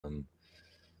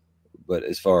But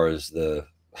as far as the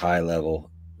high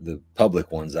level, the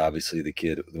public ones, obviously the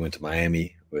kid that went to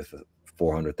Miami with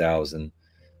 400,000.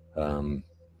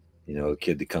 You know, a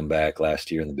kid to come back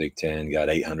last year in the Big Ten got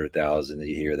 800,000.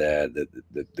 You hear that?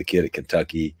 The kid at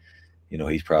Kentucky, you know,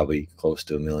 he's probably close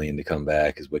to 1 million to come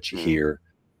back, is what you hear.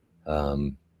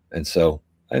 And so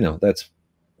I know that's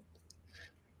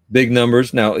big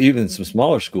numbers. Now, even some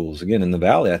smaller schools, again in the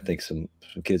Valley, I think some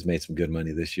kids made some good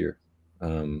money this year.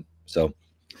 So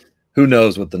who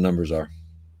knows what the numbers are?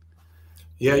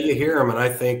 Yeah, you hear them, and I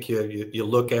think you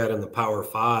look at in the Power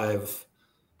Five,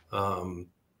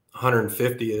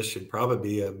 150ish should probably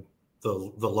be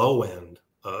the low end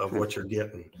of what you're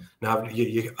getting. Now,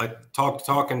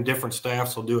 talking different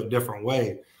staffs will do it different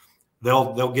way.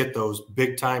 They'll get those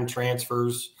big time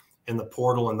transfers in the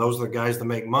portal, and those are the guys that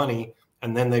make money,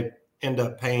 and then they end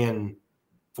up paying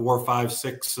 4, 5,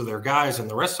 6 of their guys, and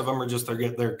the rest of them are just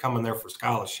they're coming there for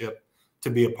scholarship to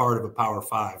be a part of a Power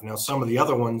Five. Now, some of the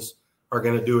other ones are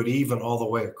going to do it even all the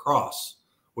way across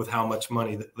with how much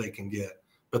money that they can get.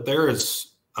 But there is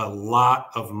a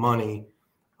lot of money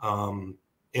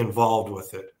involved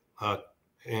with it,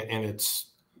 and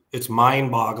it's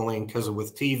mind-boggling because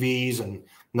with TVs and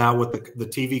now with the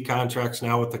TV contracts,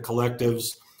 now with the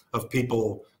collectives of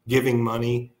people giving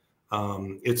money,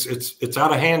 it's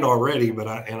out of hand already. But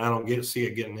I don't see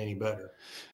it getting any better.